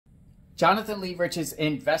Jonathan Lee Riches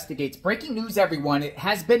investigates. Breaking news, everyone. It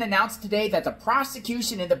has been announced today that the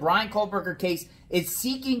prosecution in the Bryan Kohberger case is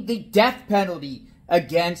seeking the death penalty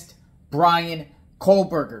against Bryan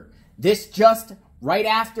Kohberger. This just right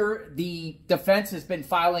after the defense has been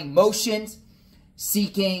filing motions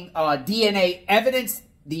seeking DNA evidence.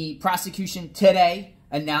 The prosecution today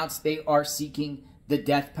announced they are seeking the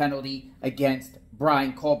death penalty against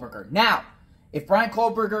Bryan Kohberger. Now, if Bryan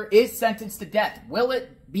Kohberger is sentenced to death, will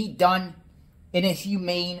it be done in a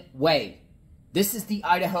humane way? This is the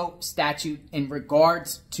Idaho statute in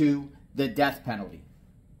regards to the death penalty.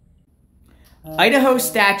 Idaho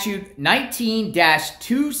statute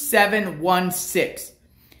 19-2716.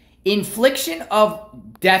 Infliction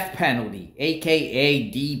of death penalty, aka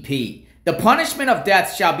DP. The punishment of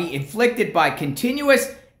death shall be inflicted by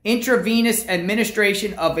continuous intravenous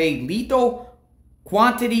administration of a lethal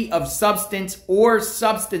quantity of substance or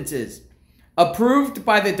substances approved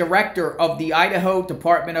by the director of the Idaho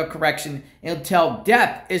Department of Correction until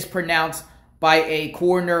death is pronounced by a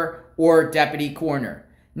coroner or deputy coroner.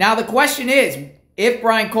 Now the question is, if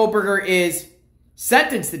Bryan Kohberger is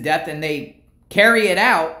sentenced to death and they carry it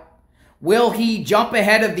out, will he jump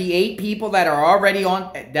ahead of the 8 people that are already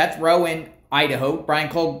on death row in Idaho? Bryan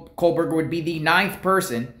Kohberger would be the 9th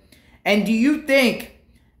person. And do you think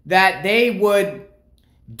that they would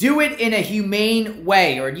do it in a humane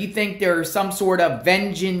way? Or do you think there's some sort of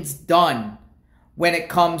vengeance done when it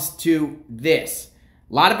comes to this?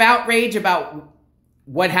 A lot of outrage about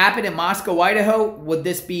what happened in Moscow, Idaho. Would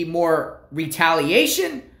this be more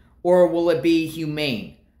retaliation or will it be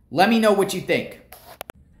humane? Let me know what you think.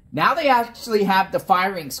 Now they actually have the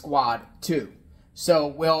firing squad too.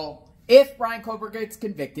 So if Bryan Kohberger gets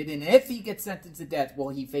convicted and if he gets sentenced to death, will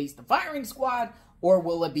he face the firing squad or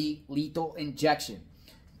will it be lethal injection?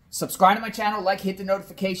 Subscribe to my channel, hit the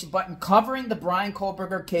notification button, covering the Bryan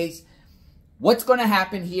Kohberger case. What's going to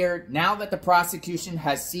happen here now that the prosecution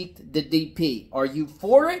has sought the DP? Are you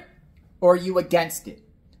for it or are you against it?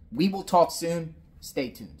 We will talk soon. Stay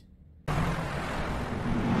tuned.